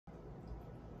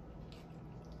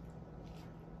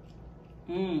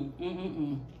What's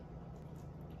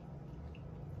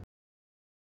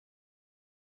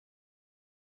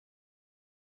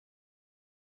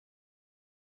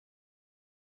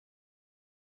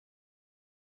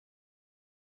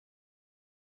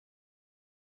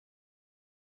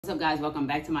up, guys? Welcome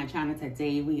back to my channel.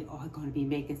 Today we are going to be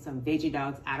making some veggie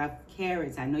dogs out of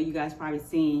carrots. I know you guys probably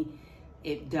seen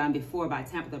it done before by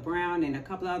Tabitha Brown and a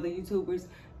couple of other YouTubers,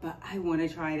 but I want to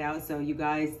try it out. So you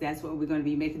guys, that's what we're going to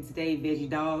be making today, veggie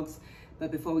dogs.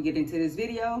 But before we get into this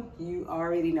video, you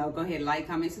already know, go ahead, like,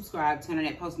 comment, subscribe, turn on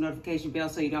that post notification bell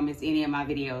so you don't miss any of my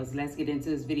videos. Let's get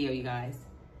into this video, you guys.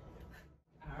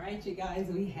 All right, you guys,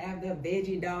 we have the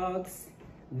veggie dogs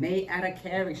made out of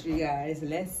carrots, you guys.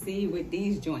 Let's see what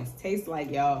these joints taste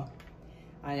like, y'all.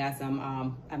 I got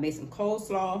some, I made some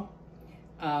coleslaw.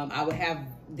 I will have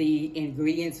the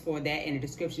ingredients for that in the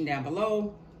description down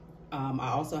below. I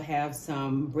also have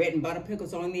some bread and butter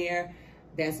pickles on there.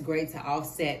 That's great to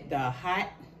offset the hot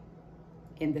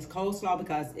in this coleslaw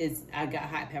because I got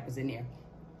hot peppers in there.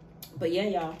 But yeah,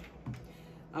 y'all,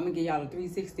 I'm gonna give y'all a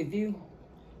 360 view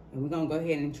and we're gonna go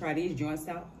ahead and try these joints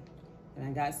out. And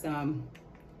I got some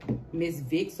Miss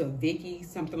Vicks or Veggie,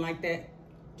 something like that.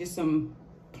 Just some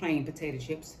plain potato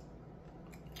chips.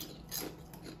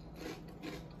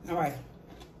 All right.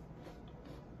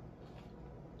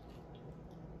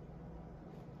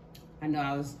 I know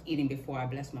I was eating before I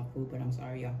blessed my food, but I'm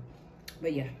sorry, y'all.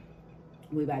 But yeah,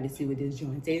 we're about to see what this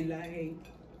joint tastes like.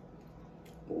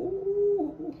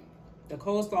 Ooh. The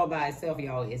coleslaw by itself,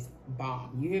 y'all, is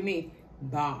bomb. You hear me?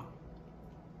 Bomb.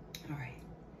 All right.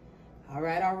 All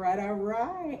right, all right, all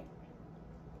right.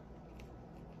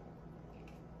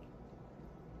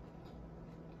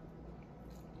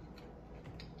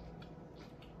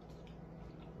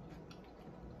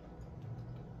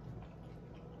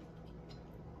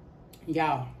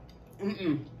 Y'all,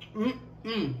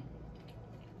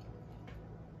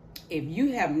 if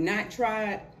you have not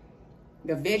tried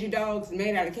the veggie dogs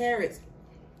made out of carrots,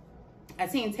 I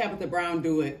seen Tabitha Brown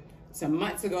do it some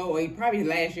months ago, or probably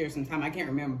last year sometime, I can't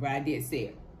remember, but I did see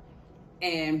it.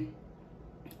 And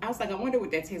I was like, I wonder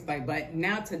what that tastes like. But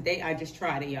now today I just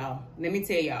tried it, y'all. Let me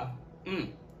tell y'all.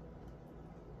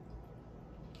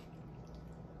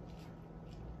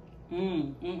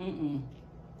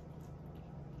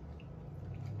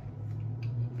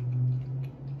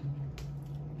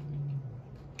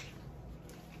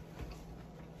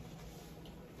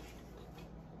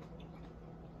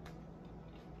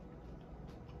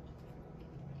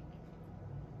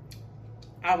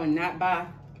 I will not buy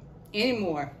any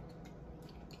more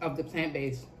of the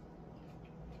plant-based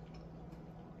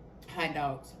hot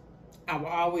dogs. I will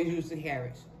always use the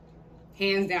carrots.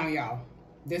 Hands down, y'all.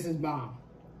 This is bomb.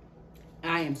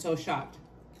 I am so shocked.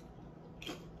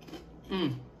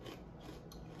 I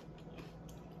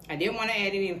didn't want to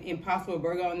add any Impossible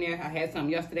Burger on there. I had some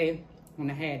yesterday when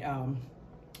I had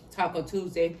Taco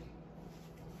Tuesday.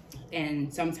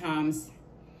 And sometimes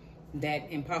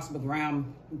that Impossible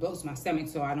ground bloats my stomach,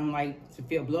 so I don't like to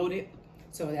feel bloated.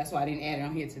 So that's why I didn't add it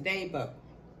on here today. But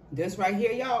this right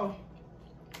here, y'all,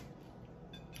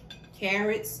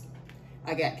 carrots.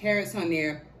 I got carrots on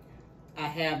there. I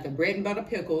have the bread and butter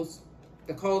pickles,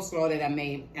 the coleslaw that I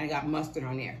made, and I got mustard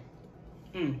on there.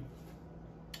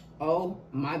 Oh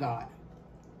my God.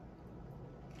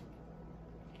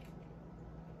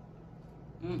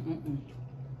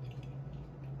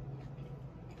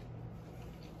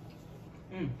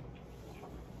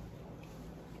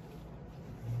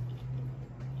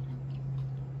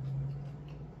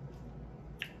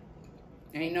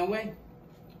 Ain't no way.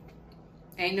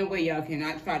 Ain't no way y'all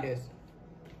cannot try this.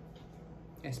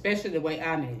 Especially the way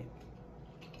I made it.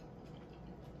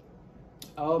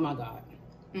 Oh my God.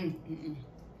 And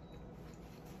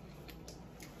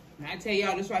I tell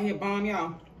y'all, this right here bomb,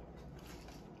 y'all.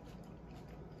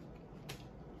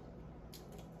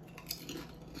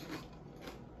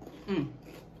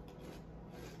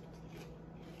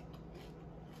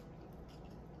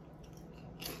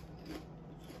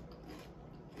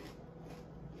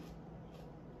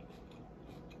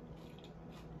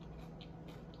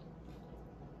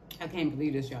 I can't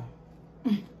believe this, y'all.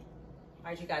 All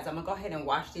right, you guys, I'm gonna go ahead and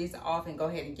wash these off and go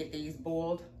ahead and get these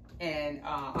boiled. And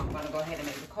I'm gonna go ahead and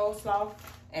make the coleslaw.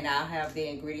 And I'll have the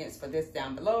ingredients for this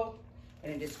down below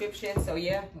in the description. So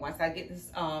yeah, once I get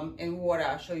this in water,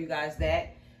 I'll show you guys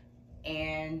that.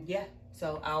 And yeah,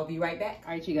 so I'll be right back.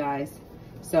 All right, you guys.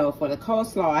 So for the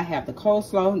coleslaw, I have the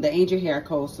coleslaw, the angel hair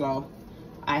coleslaw.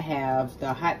 I have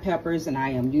the hot peppers, and I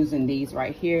am using these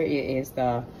right here. It is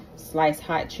the sliced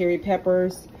hot cherry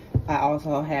peppers. I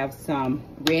also have some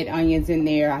red onions in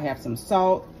there. I have some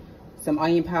salt, some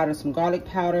onion powder, some garlic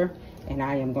powder, And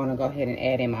I am gonna go ahead and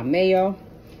add in my mayo.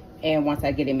 And once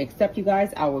I get it mixed up, you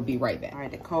guys, I will be right back. All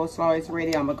right, the coleslaw is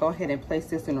ready. I'm gonna go ahead and place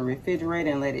this in the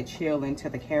refrigerator and let it chill until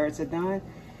the carrots are done.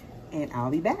 And I'll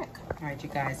be back. All right, you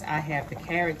guys, I have the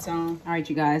carrots on. All right,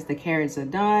 you guys, the carrots are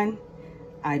done.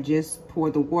 I just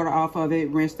poured the water off of it,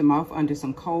 rinsed them off under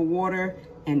some cold water.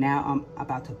 And now I'm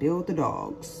about to build the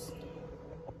dogs.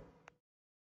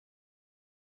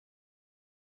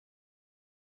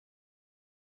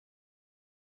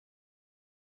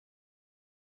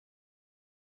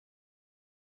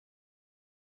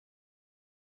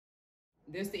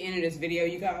 This is the end of this video,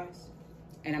 you guys.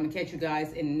 And I'm gonna catch you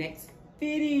guys in the next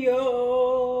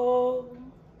video.